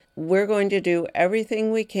we're going to do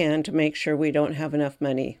everything we can to make sure we don't have enough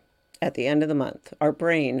money at the end of the month. Our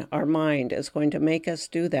brain, our mind is going to make us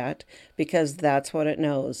do that because that's what it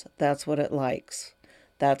knows. That's what it likes.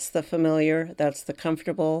 That's the familiar. That's the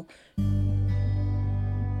comfortable.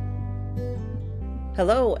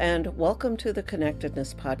 Hello, and welcome to the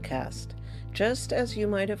Connectedness Podcast. Just as you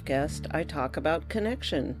might have guessed, I talk about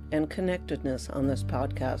connection and connectedness on this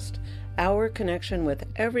podcast, our connection with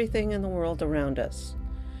everything in the world around us.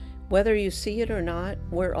 Whether you see it or not,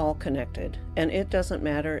 we're all connected, and it doesn't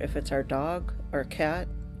matter if it's our dog, our cat,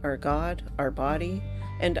 our God, our body,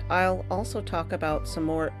 and I'll also talk about some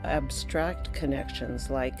more abstract connections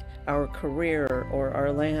like our career or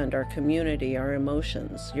our land, our community, our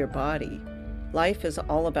emotions, your body. Life is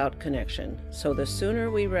all about connection, so the sooner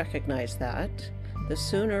we recognize that, the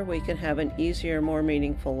sooner we can have an easier, more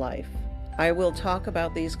meaningful life. I will talk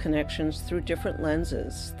about these connections through different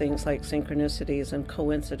lenses, things like synchronicities and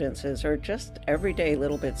coincidences, or just everyday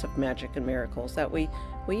little bits of magic and miracles that we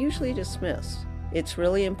usually dismiss. It's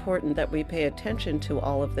really important that we pay attention to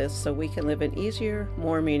all of this so we can live an easier,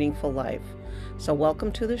 more meaningful life. So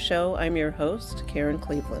welcome to the show. I'm your host, Karen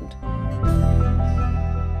Cleveland.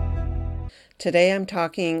 Today I'm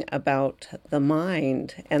talking about the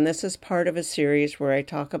mind, and this is part of a series where I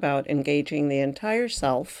talk about engaging the entire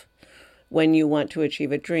self when you want to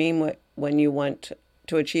achieve a dream, when you want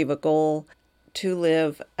to achieve a goal, to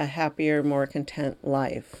live a happier, more content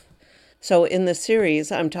life. So in the series,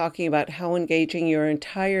 I'm talking about how engaging your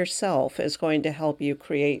entire self is going to help you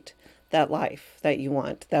create that life that you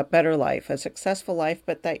want, that better life, a successful life,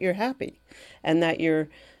 but that you're happy and that you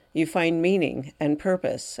find meaning and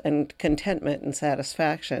purpose and contentment and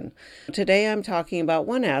satisfaction. Today I'm talking about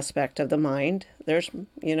one aspect of the mind. There's,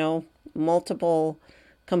 multiple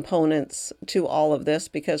components to all of this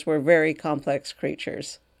because we're very complex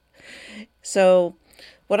creatures. So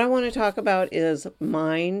what I want to talk about is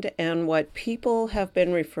mind and what people have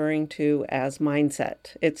been referring to as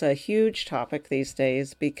mindset. It's a huge topic these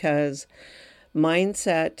days because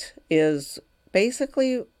mindset is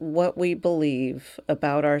basically what we believe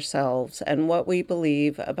about ourselves and what we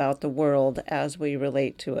believe about the world as we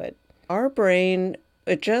relate to it. Our brain,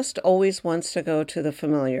 it just always wants to go to the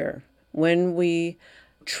familiar. When we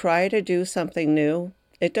try to do something new,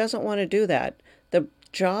 it doesn't want to do that. The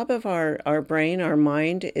job of our brain, our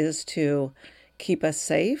mind, is to keep us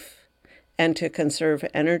safe and to conserve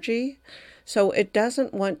energy. So it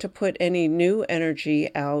doesn't want to put any new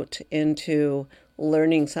energy out into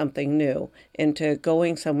learning something new, into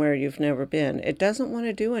going somewhere you've never been. It doesn't want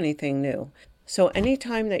to do anything new. So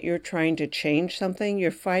anytime that you're trying to change something,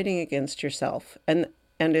 you're fighting against yourself. And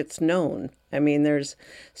it's known. I mean, there's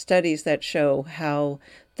studies that show how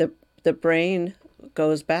the brain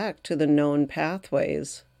goes back to the known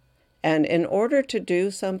pathways. And in order to do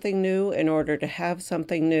something new, in order to have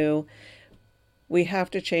something new, we have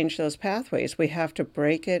to change those pathways. We have to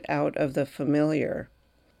break it out of the familiar.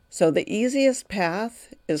 So the easiest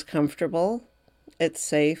path is comfortable, it's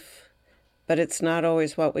safe, but it's not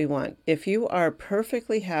always what we want. If you are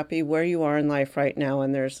perfectly happy where you are in life right now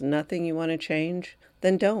and there's nothing you want to change,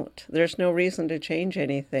 then don't. There's no reason to change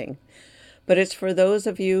anything. But it's for those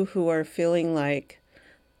of you who are feeling like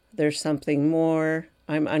there's something more,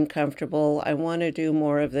 I'm uncomfortable, I want to do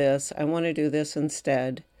more of this, I want to do this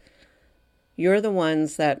instead. You're the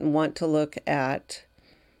ones that want to look at,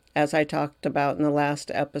 as I talked about in the last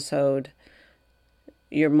episode,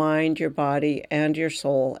 your mind, your body, and your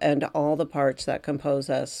soul, and all the parts that compose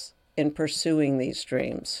us in pursuing these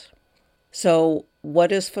dreams. So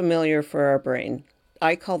what is familiar for our brain?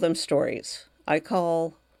 I call them stories. I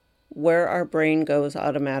call where our brain goes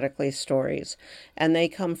automatically stories. And they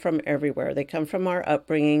come from everywhere. They come from our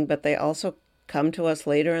upbringing, but they also come to us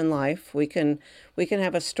later in life. We can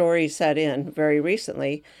have a story set in very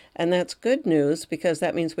recently, and that's good news because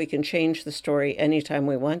that means we can change the story anytime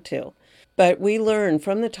we want to. But we learn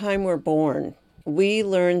from the time we're born. We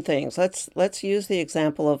learn things. Let's use the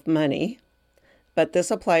example of money, but this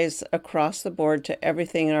applies across the board to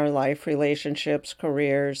everything in our life, relationships,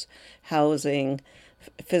 careers, housing,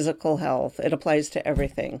 physical health. It applies to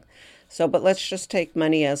everything. But let's just take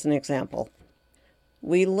money as an example.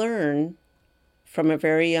 We learn from a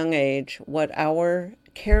very young age what our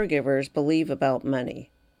caregivers believe about money.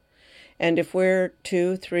 And if we're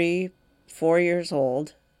 2, 3, 4 years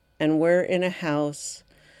old and we're in a house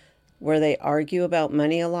where they argue about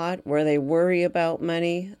money a lot, where they worry about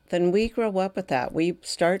money, then we grow up with that. We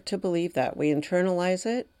start to believe that. We internalize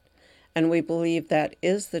it, and we believe that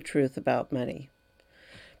is the truth about money.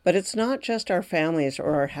 But it's not just our families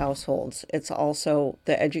or our households. It's also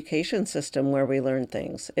the education system where we learn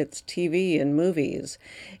things. It's TV and movies.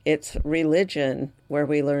 It's religion where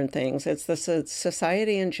we learn things. It's the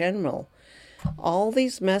society in general. All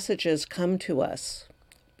these messages come to us,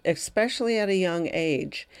 especially at a young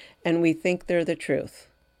age, and we think they're the truth.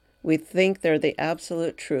 We think they're the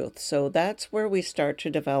absolute truth. So that's where we start to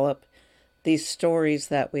develop these stories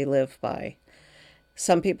that we live by.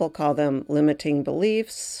 Some people call them limiting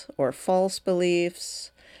beliefs or false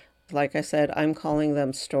beliefs. Like I said, I'm calling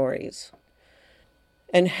them stories.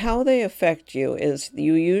 And how they affect you is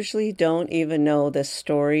you usually don't even know this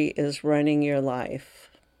story is running your life.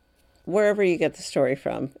 Wherever you get the story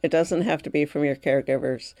from, it doesn't have to be from your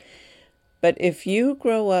caregivers. But if you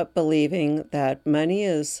grow up believing that money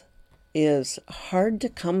is hard to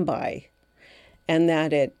come by and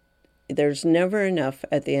that there's never enough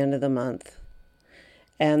at the end of the month,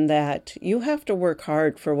 and that you have to work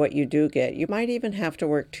hard for what you do get. You might even have to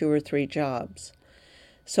work 2 or 3 jobs.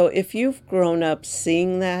 So if you've grown up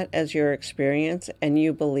seeing that as your experience and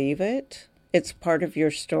you believe it, it's part of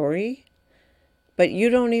your story, but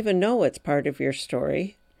you don't even know it's part of your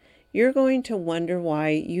story, you're going to wonder why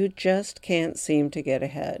you just can't seem to get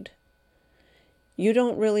ahead. You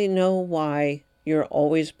don't really know why you're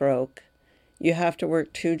always broke, you have to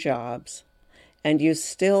work 2 jobs, and you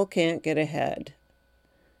still can't get ahead.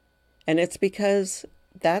 And it's because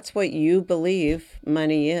that's what you believe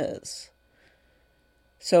money is.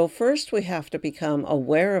 So first we have to become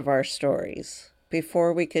aware of our stories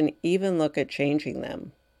before we can even look at changing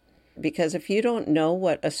them. Because if you don't know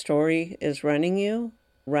what a story is running you,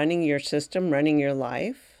 running your system, running your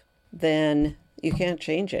life, then you can't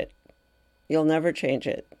change it. You'll never change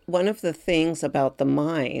it. One of the things about the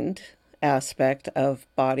mind aspect of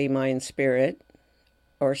body, mind, spirit,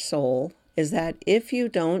 or soul is that if you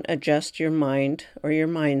don't adjust your mind or your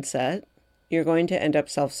mindset, you're going to end up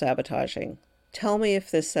self-sabotaging. Tell me if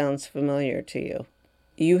this sounds familiar to you.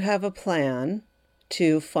 You have a plan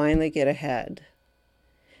to finally get ahead.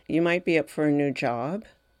 You might be up for a new job,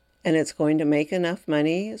 and it's going to make enough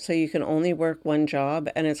money so you can only work 1 job,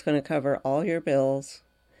 and it's going to cover all your bills,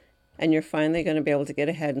 and you're finally going to be able to get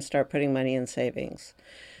ahead and start putting money in savings.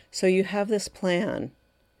 So you have this plan,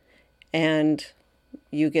 and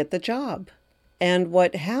you get the job. And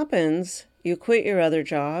what happens, you quit your other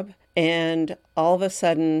job, and all of a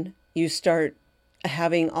sudden you start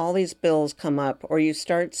having all these bills come up, or you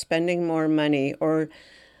start spending more money, or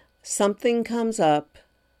something comes up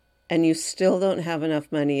and you still don't have enough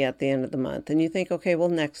money at the end of the month. And you think, okay, well,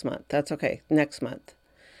 next month, that's okay, next month.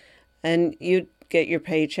 And you get your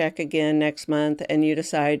paycheck again next month, and you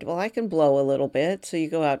decide, well, I can blow a little bit. So you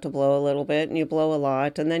go out to blow a little bit, and you blow a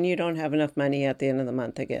lot, and then you don't have enough money at the end of the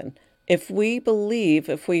month again. If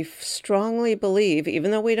we strongly believe,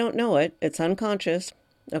 even though we don't know it, it's unconscious,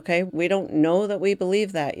 okay? We don't know that we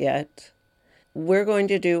believe that yet. We're going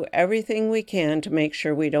to do everything we can to make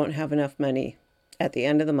sure we don't have enough money at the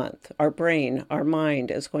end of the month. Our brain, our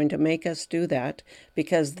mind is going to make us do that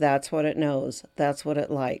because that's what it knows. That's what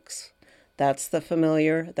it likes. That's the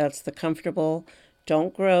familiar. That's the comfortable.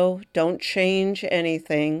 Don't grow. Don't change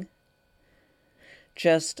anything.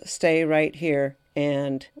 Just stay right here.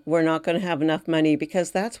 And we're not going to have enough money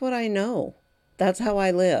because that's what I know. That's how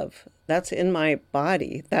I live. That's in my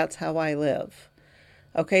body. That's how I live.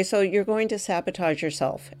 Okay, so you're going to sabotage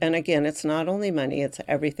yourself. And again, it's not only money, it's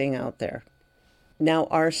everything out there. Now,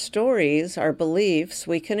 our stories, our beliefs,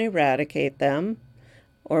 we can eradicate them,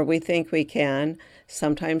 or we think we can.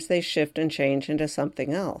 Sometimes they shift and change into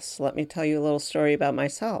something else. Let me tell you a little story about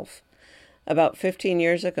myself. About 15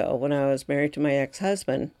 years ago, when I was married to my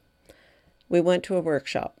ex-husband, we went to a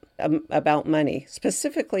workshop about money,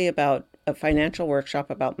 specifically about a financial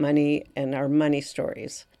workshop about money and our money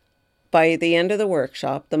stories. By the end of the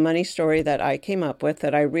workshop, the money story that I came up with,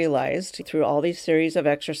 that I realized through all these series of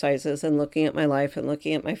exercises and looking at my life and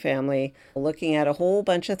looking at my family, looking at a whole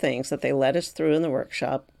bunch of things that they led us through in the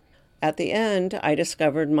workshop, at the end, I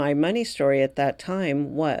discovered my money story at that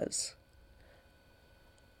time was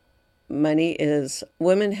money is,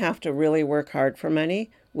 women have to really work hard for money.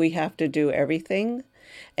 We have to do everything,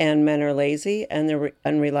 and men are lazy and they're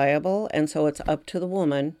unreliable, and so it's up to the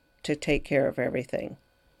woman to take care of everything.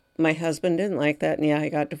 My husband didn't like that, and yeah, I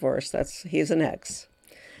got divorced. He's an ex.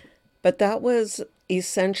 But that was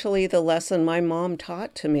essentially the lesson my mom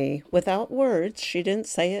taught to me without words. She didn't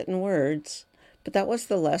say it in words, but that was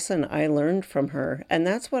the lesson I learned from her. And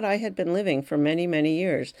that's what I had been living for many, many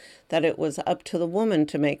years, that it was up to the woman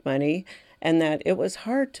to make money and that it was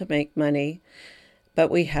hard to make money,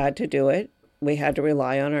 but we had to do it. We had to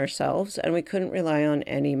rely on ourselves, and we couldn't rely on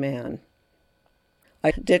any man.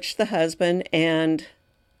 I ditched the husband and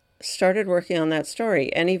started working on that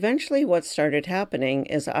story. And eventually, what started happening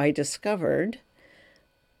is I discovered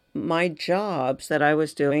my jobs that I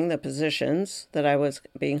was doing, the positions that I was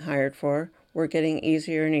being hired for, were getting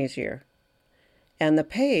easier and easier. And the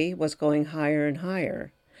pay was going higher and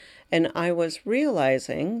higher. And I was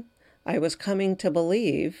realizing, I was coming to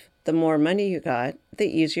believe, the more money you got, the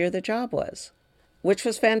easier the job was, which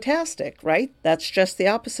was fantastic, right? That's just the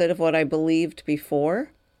opposite of what I believed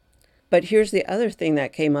before. But here's the other thing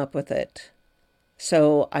that came up with it.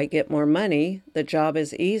 So I get more money, the job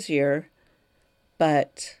is easier,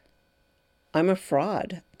 but I'm a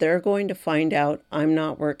fraud. They're going to find out I'm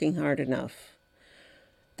not working hard enough.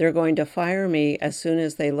 They're going to fire me as soon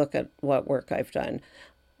as they look at what work I've done.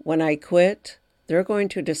 When I quit, they're going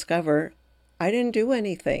to discover I didn't do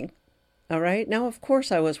anything. All right? Now, of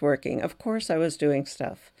course I was working. Of course I was doing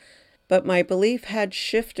stuff. But my belief had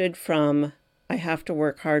shifted from I have to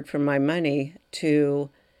work hard for my money to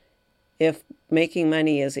if making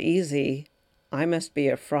money is easy, I must be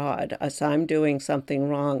a fraud, as I'm doing something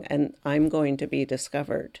wrong and I'm going to be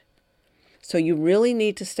discovered. So you really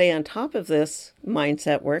need to stay on top of this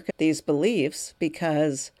mindset work, these beliefs,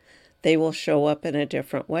 because they will show up in a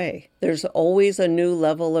different way. There's always a new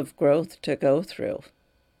level of growth to go through.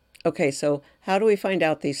 Okay, so how do we find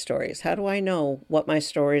out these stories? How do I know what my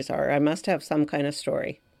stories are? I must have some kind of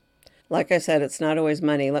story. Like I said, it's not always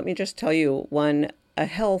money. Let me just tell you one, a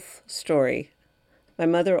health story. My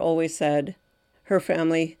mother always said her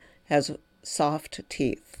family has soft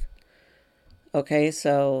teeth. Okay,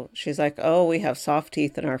 so she's like, oh, we have soft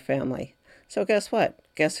teeth in our family. So guess what?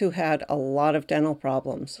 Guess who had a lot of dental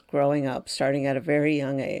problems growing up, starting at a very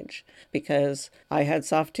young age? Because I had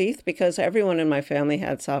soft teeth, because everyone in my family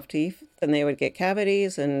had soft teeth, and they would get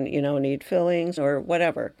cavities and, need fillings or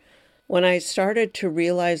whatever. When I started to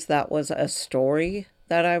realize that was a story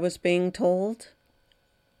that I was being told,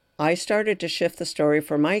 I started to shift the story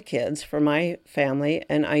for my kids, for my family,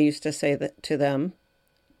 and I used to say that to them,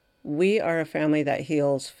 we are a family that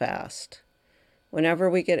heals fast. Whenever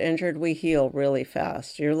we get injured, we heal really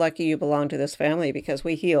fast. You're lucky you belong to this family because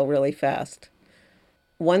we heal really fast.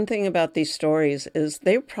 One thing about these stories is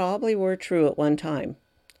they probably were true at one time.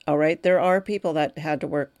 All right, there are people that had to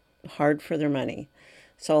work hard for their money.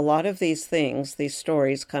 So a lot of these things, these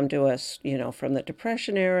stories come to us, from the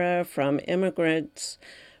Depression era, from immigrants,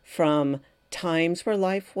 from times where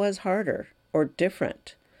life was harder or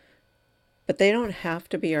different. But they don't have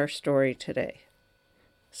to be our story today.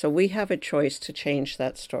 So we have a choice to change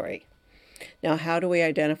that story. Now, how do we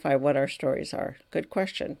identify what our stories are? Good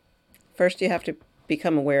question. First, you have to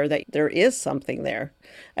become aware that there is something there.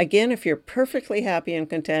 Again, if you're perfectly happy and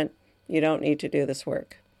content, you don't need to do this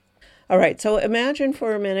work. All right, so imagine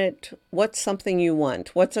for a minute what's something you want.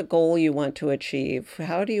 What's a goal you want to achieve?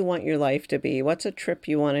 How do you want your life to be? What's a trip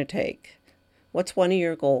you want to take? What's one of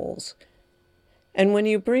your goals? And when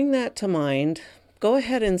you bring that to mind, go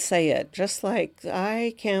ahead and say it, just like,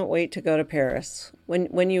 I can't wait to go to Paris.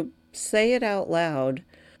 When you say it out loud,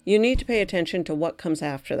 you need to pay attention to what comes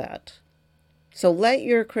after that. So let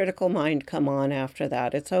your critical mind come on after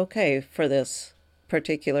that. It's okay for this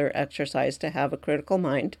particular exercise to have a critical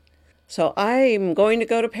mind. So I'm going to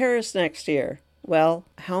go to Paris next year. Well,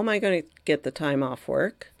 how am I going to get the time off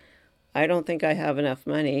work? I don't think I have enough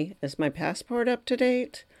money. Is my passport up to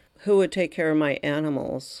date? Who would take care of my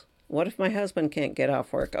animals? What if my husband can't get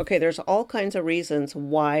off work? Okay, there's all kinds of reasons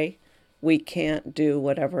why we can't do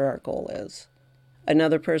whatever our goal is.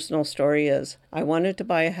 Another personal story is I wanted to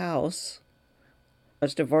buy a house. I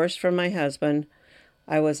was divorced from my husband.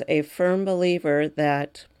 I was a firm believer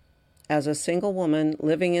that as a single woman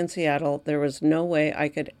living in Seattle, there was no way I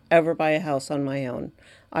could ever buy a house on my own.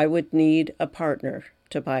 I would need a partner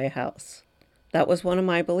to buy a house. That was one of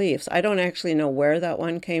my beliefs. I don't actually know where that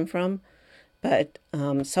one came from, but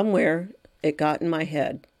somewhere it got in my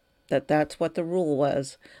head that that's what the rule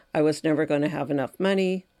was. I was never going to have enough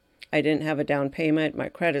money. I didn't have a down payment. My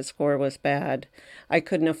credit score was bad. I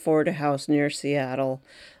couldn't afford a house near Seattle.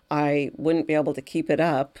 I wouldn't be able to keep it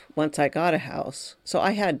up once I got a house. So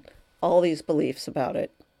I had all these beliefs about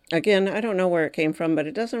it. Again, I don't know where it came from, but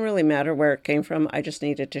it doesn't really matter where it came from. I just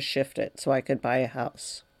needed to shift it so I could buy a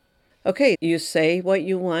house. Okay, you say what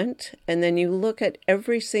you want, and then you look at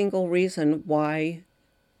every single reason why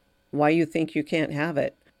you think you can't have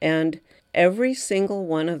it. And every single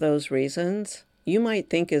one of those reasons you might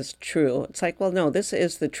think is true. It's like, well, no, this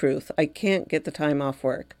is the truth. I can't get the time off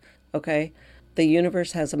work. Okay? The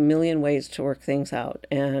universe has a million ways to work things out.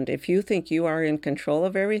 And if you think you are in control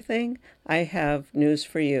of everything, I have news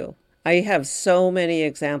for you. I have so many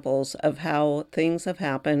examples of how things have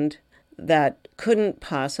happened that couldn't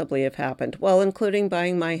possibly have happened. Well, including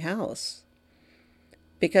buying my house.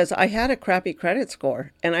 Because I had a crappy credit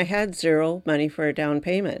score and I had zero money for a down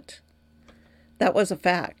payment. That was a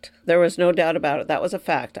fact. There was no doubt about it. That was a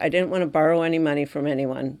fact. I didn't want to borrow any money from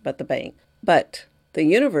anyone but the bank. But the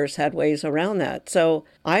universe had ways around that. So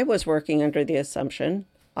I was working under the assumption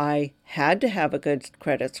I had to have a good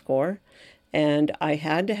credit score, and I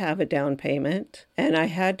had to have a down payment, and I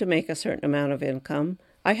had to make a certain amount of income.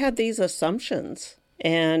 I had these assumptions,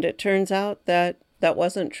 and it turns out that that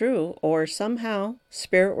wasn't true, or somehow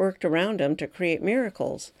Spirit worked around them to create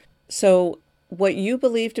miracles. So what you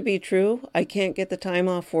believe to be true, I can't get the time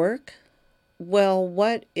off work. Well,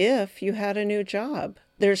 what if you had a new job?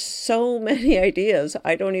 There's so many ideas.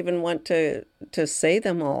 I don't even want to say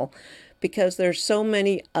them all because there's so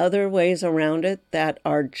many other ways around it that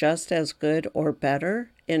are just as good or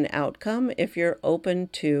better in outcome if you're open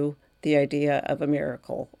to the idea of a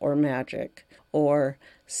miracle or magic or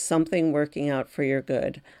something working out for your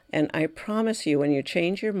good. And I promise you, when you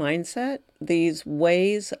change your mindset, these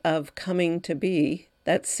ways of coming to be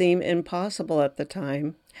that seem impossible at the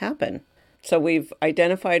time happen. So we've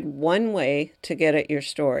identified one way to get at your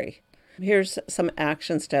story. Here's some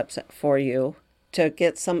action steps for you to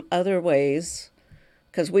get some other ways,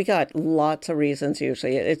 because we got lots of reasons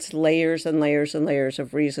usually. It's layers and layers and layers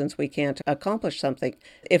of reasons we can't accomplish something.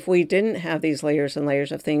 If we didn't have these layers and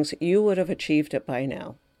layers of things, you would have achieved it by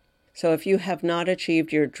now. So if you have not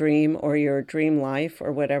achieved your dream or your dream life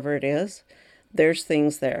or whatever it is, there's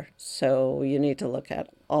things there. So you need to look at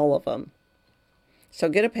all of them. So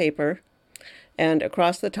get a paper, and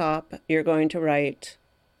across the top, you're going to write,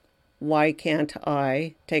 why can't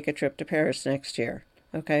I take a trip to Paris next year?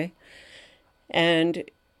 Okay? And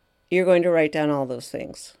you're going to write down all those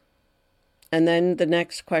things. And then the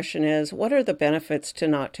next question is, what are the benefits to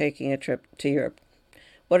not taking a trip to Europe?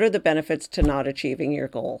 What are the benefits to not achieving your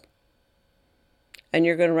goal? And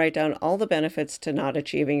you're going to write down all the benefits to not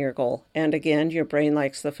achieving your goal. And again, your brain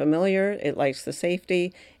likes the familiar, it likes the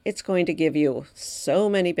safety. It's going to give you so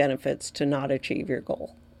many benefits to not achieve your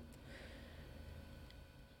goal.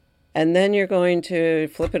 And then you're going to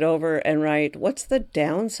flip it over and write, what's the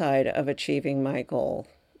downside of achieving my goal?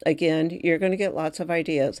 Again, you're going to get lots of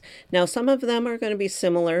ideas. Now, some of them are going to be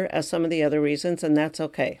similar as some of the other reasons, and that's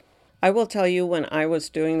okay. I will tell you, when I was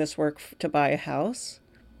doing this work to buy a house,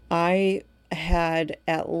 I had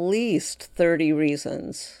at least 30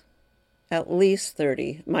 reasons. At least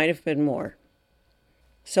 30, might have been more.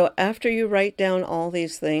 So after you write down all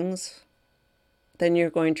these things, then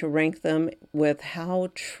you're going to rank them with how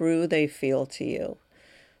true they feel to you.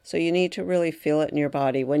 So you need to really feel it in your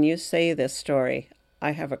body. When you say this story,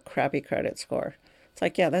 I have a crappy credit score. It's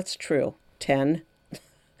like, yeah, that's true. 10.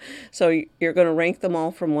 So you're going to rank them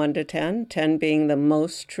all from 1 to 10, 10 being the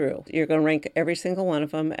most true. You're going to rank every single one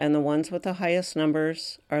of them, and the ones with the highest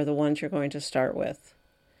numbers are the ones you're going to start with.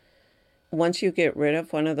 Once you get rid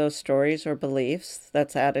of one of those stories or beliefs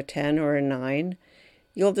that's at a 10 or a 9,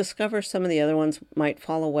 you'll discover some of the other ones might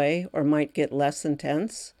fall away or might get less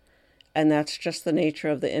intense. And that's just the nature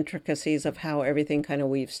of the intricacies of how everything kind of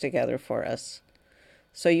weaves together for us.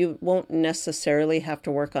 So you won't necessarily have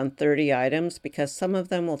to work on 30 items because some of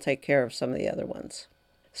them will take care of some of the other ones.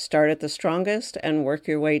 Start at the strongest and work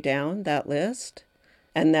your way down that list.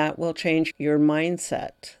 And that will change your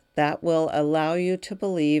mindset. That will allow you to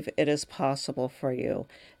believe it is possible for you.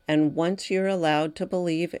 And once you're allowed to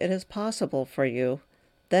believe it is possible for you,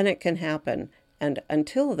 then it can happen. And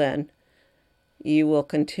until then, you will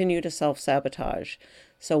continue to self-sabotage.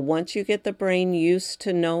 So once you get the brain used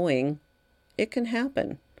to knowing it can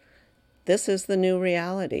happen, this is the new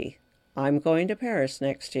reality. I'm going to Paris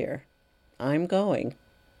next year. I'm going.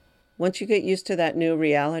 Once you get used to that new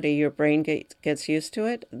reality, your brain gets used to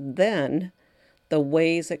it, then the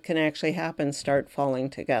ways it can actually happen start falling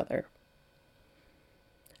together.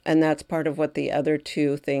 And that's part of what the other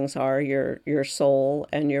two things are, your soul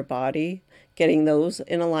and your body, getting those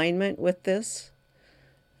in alignment with this.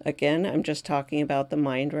 Again, I'm just talking about the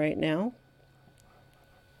mind right now.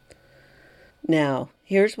 Now,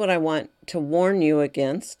 here's what I want to warn you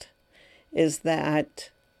against, is that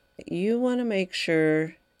you want to make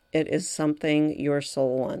sure it is something your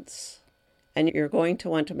soul wants. And you're going to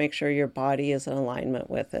want to make sure your body is in alignment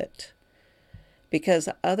with it. Because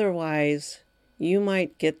otherwise, you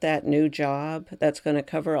might get that new job that's going to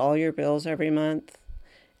cover all your bills every month,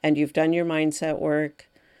 and you've done your mindset work,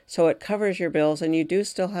 so it covers your bills and you do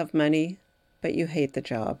still have money, but you hate the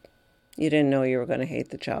job. You didn't know you were going to hate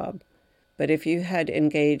the job. But if you had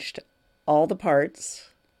engaged all the parts,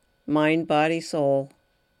 mind, body, soul,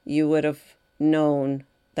 you would have known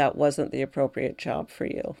that wasn't the appropriate job for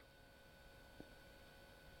you.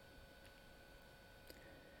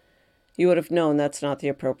 you would have known that's not the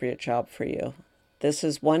appropriate job for you. This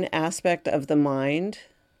is one aspect of the mind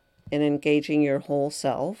in engaging your whole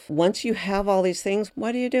self. Once you have all these things,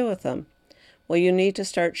 what do you do with them? Well, you need to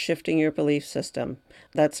start shifting your belief system.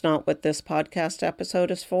 That's not what this podcast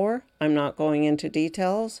episode is for. I'm not going into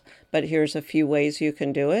details, but here's a few ways you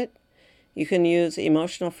can do it. You can use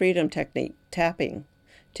emotional freedom technique, tapping,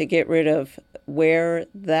 to get rid of where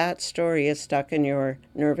that story is stuck in your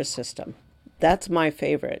nervous system. That's my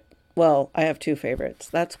favorite. Well, I have two favorites.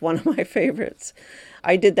 That's one of my favorites.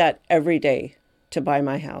 I did that every day to buy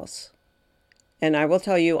my house. And I will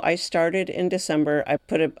tell you, I started in December. I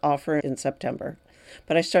put an offer in September,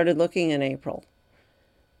 but I started looking in April.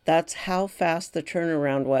 That's how fast the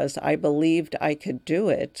turnaround was. I believed I could do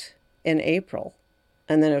it in April.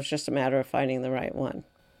 And then it was just a matter of finding the right one.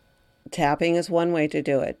 Tapping is one way to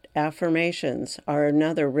do it. Affirmations are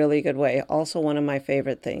another really good way. Also one of my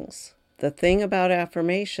favorite things. The thing about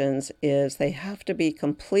affirmations is they have to be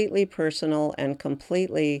completely personal and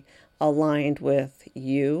completely aligned with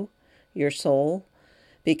you, your soul,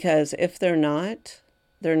 because if they're not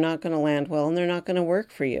going to land well and they're not going to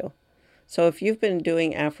work for you. So if you've been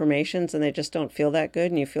doing affirmations and they just don't feel that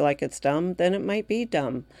good and you feel like it's dumb, then it might be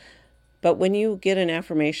dumb. But when you get an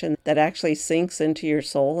affirmation that actually sinks into your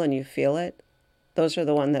soul and you feel it, those are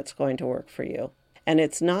the one that's going to work for you. And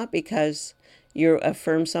it's not because you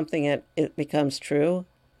affirm something and it becomes true.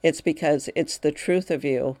 It's because it's the truth of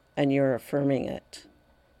you and you're affirming it.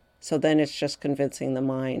 So then it's just convincing the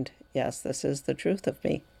mind, yes, this is the truth of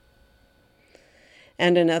me.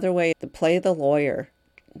 And another way to play the lawyer,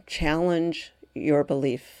 challenge your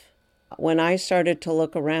belief. When I started to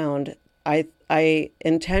look around, I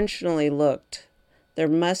intentionally looked. There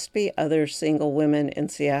must be other single women in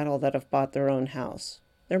Seattle that have bought their own house.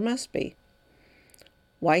 There must be.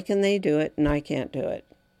 Why can they do it and I can't do it?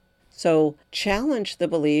 So challenge the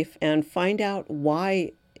belief and find out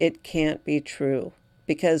why it can't be true.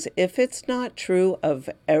 Because if it's not true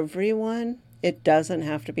of everyone, it doesn't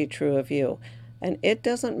have to be true of you. And it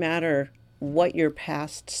doesn't matter what your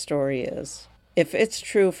past story is. If it's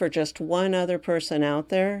true for just one other person out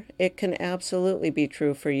there, it can absolutely be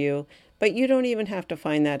true for you. But you don't even have to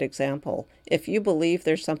find that example. If you believe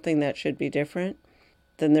there's something that should be different,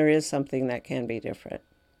 then there is something that can be different.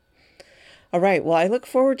 All right, well, I look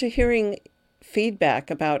forward to hearing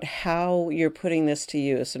feedback about how you're putting this to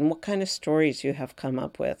use and what kind of stories you have come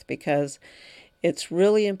up with, because it's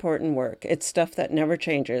really important work. It's stuff that never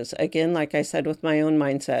changes. Again, like I said with my own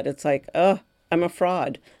mindset, it's like, oh, I'm a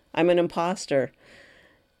fraud. I'm an imposter.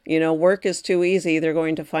 Work is too easy. They're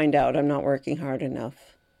going to find out I'm not working hard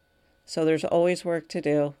enough. So there's always work to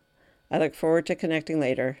do. I look forward to connecting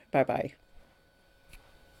later. Bye-bye.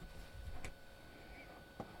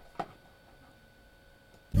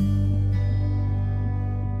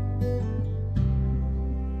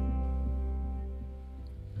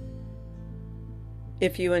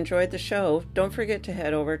 If you enjoyed the show, don't forget to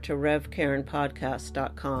head over to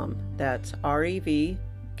revkarenpodcast.com. That's REVKAREN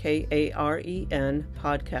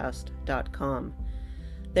podcast.com.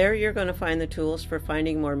 There you're going to find the tools for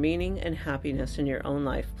finding more meaning and happiness in your own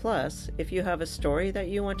life. Plus, if you have a story that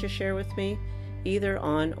you want to share with me, either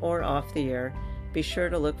on or off the air, be sure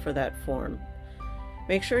to look for that form.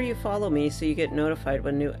 Make sure you follow me so you get notified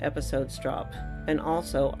when new episodes drop. And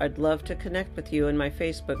also, I'd love to connect with you in my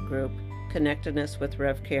Facebook group, Connectedness with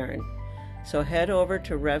Rev Karen. So head over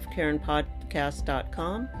to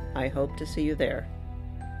revkarenpodcast.com. I hope to see you there.